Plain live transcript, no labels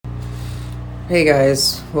Hey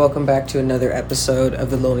guys, welcome back to another episode of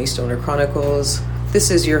the Lonely Stoner Chronicles. This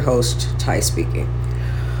is your host, Ty speaking.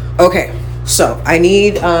 Okay, so I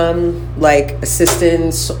need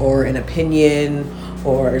assistance or an opinion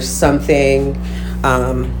or something.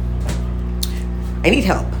 I need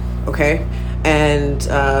help, okay? And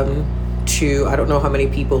I don't know how many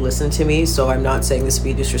people listen to me, so I'm not saying this to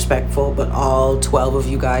be disrespectful, but all 12 of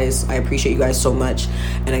you guys, I appreciate you guys so much,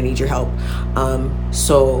 and I need your help.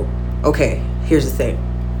 Okay, here's the thing.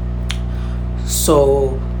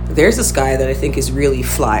 So there's this guy that I think is really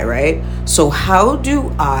fly, right? So how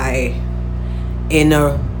do I, in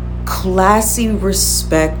a classy,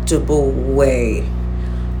 respectable way,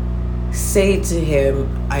 say to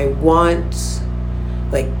him, I want,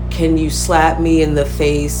 can you slap me in the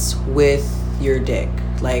face with your dick?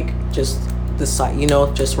 Just the side,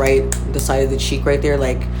 just right, the side of the cheek right there.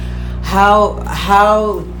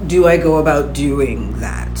 How do I go about doing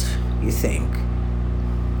that, you think?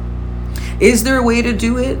 Is there a way to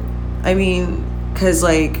do it? I mean, because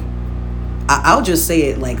I'll just say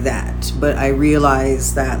it like that, but I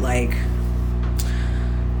realize that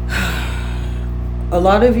a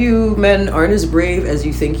lot of you men aren't as brave as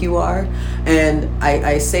you think you are. And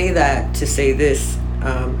I say that to say this.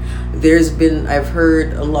 I've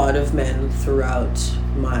heard a lot of men throughout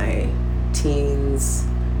my teens,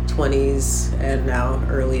 20s, and now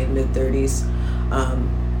early and mid 30s,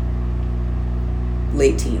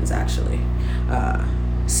 late teens actually,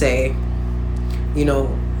 say,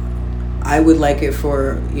 I would like it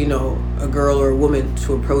for, a girl or a woman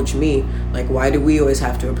to approach me. Why do we always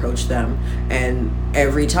have to approach them? And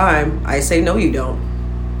every time I say, no, you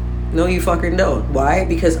don't. No, you fucking don't. Why?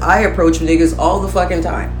 Because I approach niggas all the fucking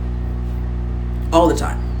time. All the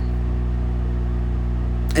time.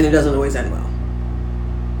 And it doesn't always end well.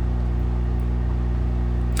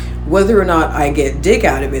 Whether or not I get dick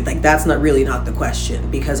out of it, that's not the question.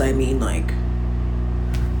 Because I mean,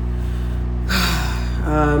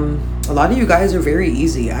 a lot of you guys are very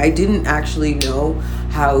easy. I didn't actually know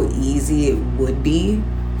how easy it would be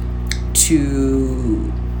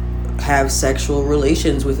to have sexual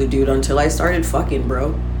relations with a dude until I started fucking,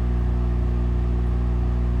 bro.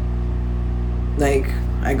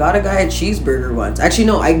 I got a guy a cheeseburger once. Actually,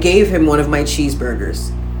 no, I gave him one of my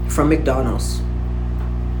cheeseburgers from McDonald's.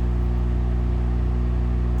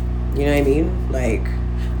 You know what I mean?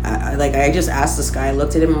 I just asked this guy, I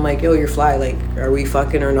looked at him, I'm like, yo, you're fly, are we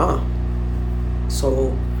fucking or not?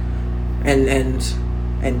 So, and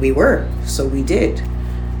we were, so we did.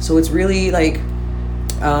 So it's really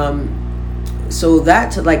so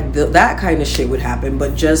that that kind of shit would happen,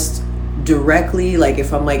 but just directly,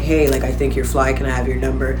 if I'm hey, I think you're fly, can I have your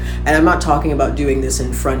number? And I'm not talking about doing this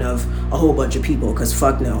in front of a whole bunch of people, because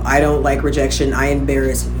fuck no, I don't like rejection. I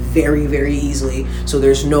embarrass very, very easily, so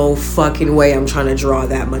there's no fucking way I'm trying to draw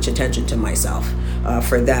that much attention to myself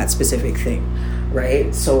for that specific thing,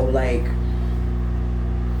 right? So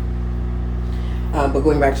but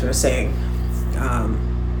going back to what I was saying,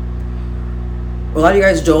 a lot of you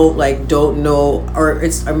guys don't know, or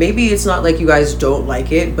maybe it's not you guys don't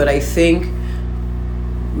like it, but I think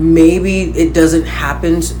maybe it doesn't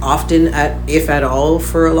happen often, if at all,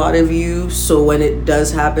 for a lot of you. So when it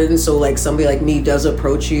does happen, so somebody like me does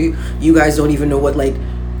approach you, you guys don't even know what,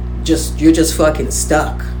 you're just fucking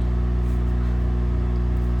stuck.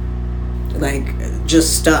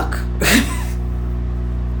 Just stuck.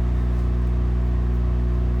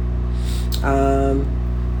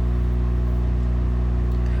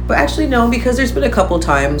 But actually no, because there's been a couple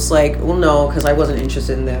times no, because I wasn't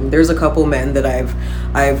interested in them. There's a couple men that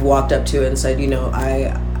I've walked up to and said,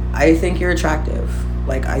 I think you're attractive.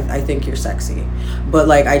 I think you're sexy. But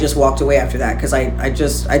I just walked away after that, because I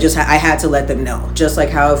had to let them know. Just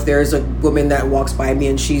how if there's a woman that walks by me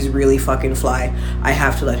and she's really fucking fly, I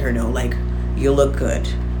have to let her know, you look good.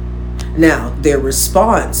 Now, their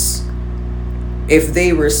response, if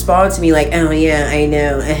they respond to me oh yeah, I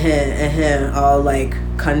know, all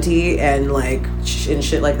cunty and and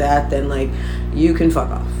shit like that, then you can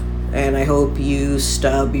fuck off. And I hope you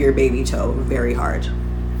stub your baby toe very hard.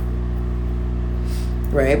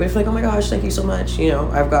 Right? But if oh my gosh, thank you so much,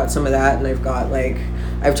 I've got some of that, and I've got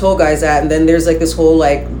I've told guys that, and then there's this whole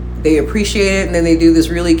they appreciate it, and then they do this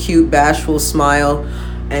really cute bashful smile.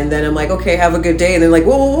 And then I'm okay, have a good day. And then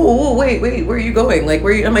whoa, wait, where are you going? Where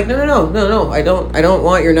are you? I'm no, I don't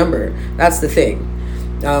want your number. That's the thing.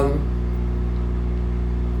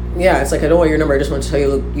 Yeah, it's I don't want your number. I just want to tell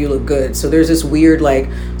you you look good. So there's this weird,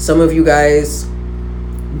 some of you guys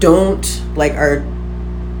don't, are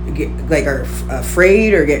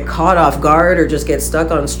afraid or get caught off guard or just get stuck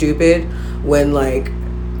on stupid when,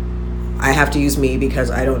 I have to use me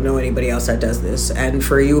because I don't know anybody else that does this. And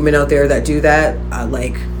for you women out there that do that,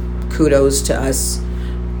 like, kudos to us.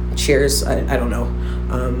 Cheers. I don't know.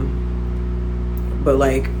 But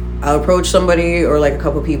like, I'll approach somebody or like a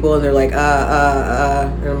couple people and they're like,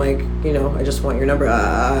 and I'm like, you know, I just want your number,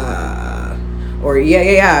 or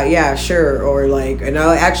yeah, sure. Or like, and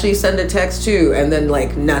I'll actually send a text too, and then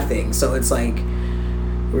like nothing. So it's like,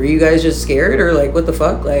 were you guys just scared or like, what the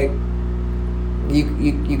fuck? Like,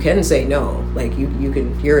 you can say no. Like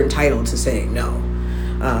you're entitled to saying no.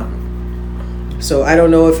 So I don't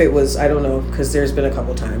know if it was, I don't know, because there's been a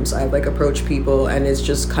couple times I've like approached people and it's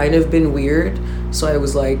just kind of been weird. So I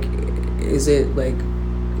was like, is it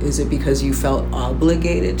because you felt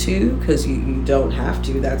obligated to? Because you don't have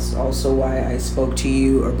to. That's also why I spoke to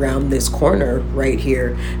you around this corner right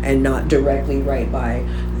here and not directly right by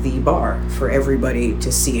the bar for everybody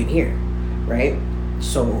to see and hear, right?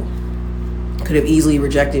 So could have easily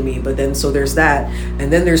rejected me, but then so there's that.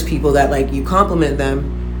 And then there's people that like you compliment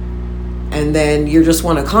them and then you just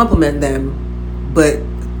want to compliment them, but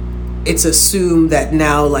it's assumed that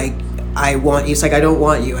now like I want you. It's like, I don't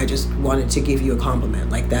want you. I just wanted to give you a compliment.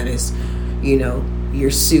 Like that is, you know,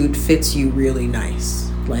 your suit fits you really nice.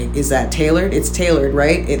 Like, is that tailored? It's tailored,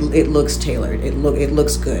 right? It looks tailored. It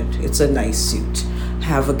looks good. It's a nice suit.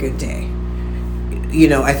 Have a good day. You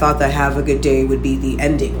know, I thought that have a good day would be the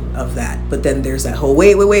ending of that. But then there's that whole,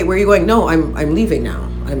 wait, where are you going? No, I'm leaving now.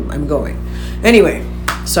 I'm going. Anyway,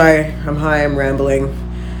 sorry, I'm high, I'm rambling.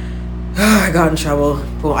 I got in trouble.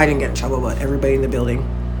 Well, I didn't get in trouble, but everybody in the building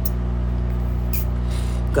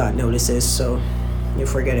got notices. So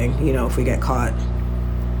if we're getting, you know, if we get caught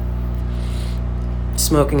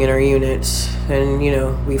smoking in our units, then, you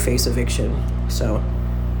know, we face eviction. So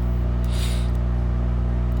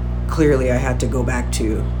clearly I had to go back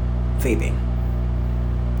to vaping.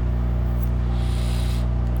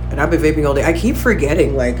 And I've been vaping all day. I keep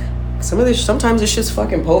forgetting, like, sometimes it's just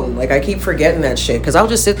fucking potent. Like, I keep forgetting that shit. Because I'll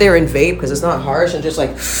just sit there and vape because it's not harsh and just,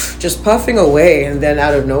 like, just puffing away. And then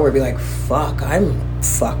out of nowhere be like, fuck, I'm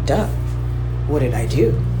fucked up. What did I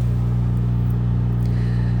do?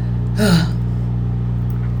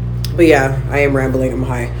 But yeah, I am rambling. I'm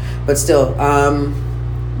high. But still,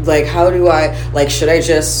 like, how do I, like, should I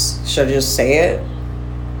just say it?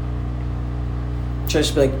 Should I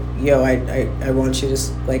just be like, yo, I want you to,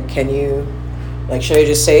 like, can you, like, should I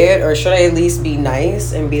just say it? Or should I at least be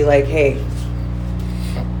nice and be like, hey,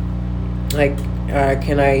 like,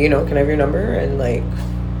 can I have your number and, like,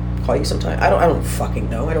 call you sometime? I don't fucking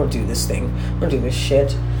know. I don't do this thing. I don't do this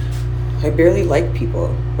shit. I barely like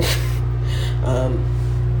people.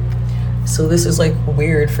 So this is, like,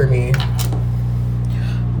 weird for me.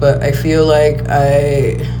 But I feel like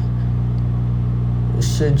I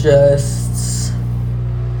should just,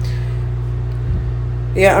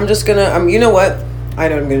 yeah, I'm just gonna, you know what? I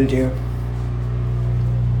know what I'm gonna do.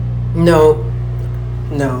 No.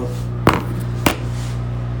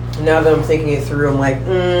 Now that I'm thinking it through, I'm like,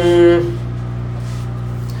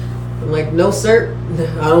 no, sir,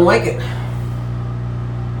 I don't like it.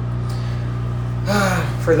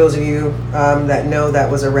 For those of you that know, that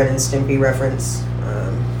was a Ren and Stimpy reference.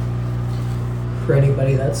 For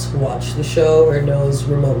anybody that's watched the show or knows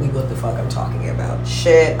remotely what the fuck I'm talking about.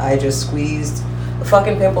 Shit, I just squeezed a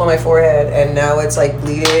fucking pimple on my forehead and now it's like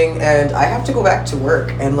bleeding and I have to go back to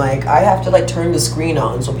work and like I have to like turn the screen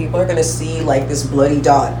on so people are gonna see like this bloody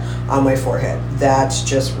dot on my forehead. That's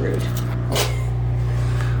just rude.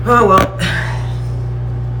 Oh well.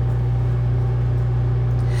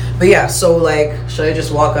 But yeah, so like, should I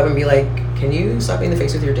just walk up and be like, can you slap me in the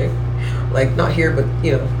face with your dick? Like, not here, but,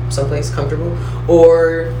 you know, someplace comfortable?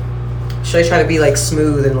 Or should I try to be, like,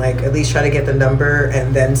 smooth and, like, at least try to get the number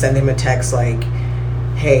and then send him a text like,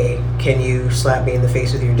 hey, can you slap me in the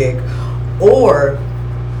face with your dick? Or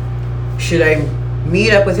should I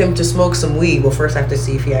meet up with him to smoke some weed? Well, first I have to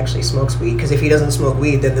see if he actually smokes weed. Because if he doesn't smoke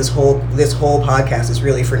weed, then this whole podcast is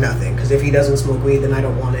really for nothing. Because if he doesn't smoke weed, then I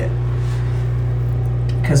don't want it.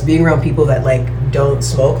 Because being around people that, like, don't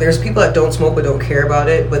smoke, there's people that don't smoke but don't care about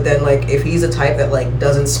it, but then, like, if he's a type that, like,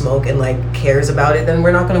 doesn't smoke and, like, cares about it, then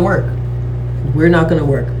we're not gonna work. We're not gonna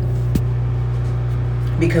work.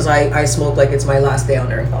 Because I smoke like it's my last day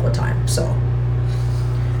on earth all the time, so,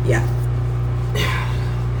 yeah.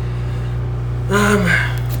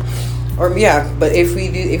 Or, yeah, but if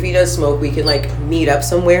he does smoke, we can, like, meet up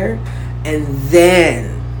somewhere, and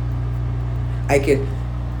then I could...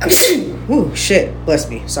 Ooh, shit. Bless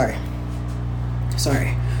me. Sorry.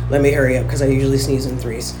 Let me hurry up because I usually sneeze in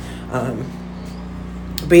threes.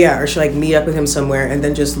 But yeah, or should I like meet up with him somewhere and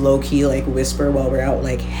then just low key like whisper while we're out,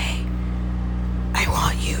 like, hey, I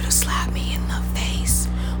want you to slap me in the face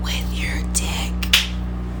with your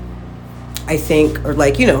I think, or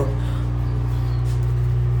like,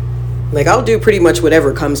 like I'll do pretty much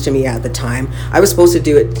whatever comes to me at the time. I was supposed to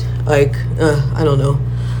do it like, I don't know,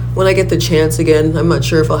 when I get the chance again. I'm not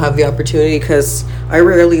sure if I'll have the opportunity because I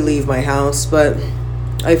rarely leave my house, but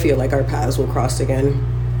I feel like our paths will cross again.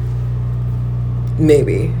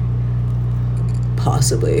 Maybe.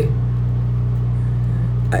 Possibly.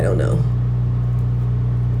 I don't know.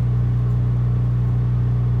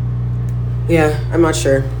 Yeah, I'm not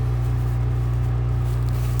sure.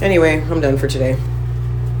 Anyway, I'm done for today.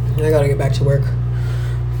 I gotta get back to work.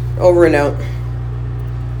 Over and out.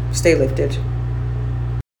 Stay lifted.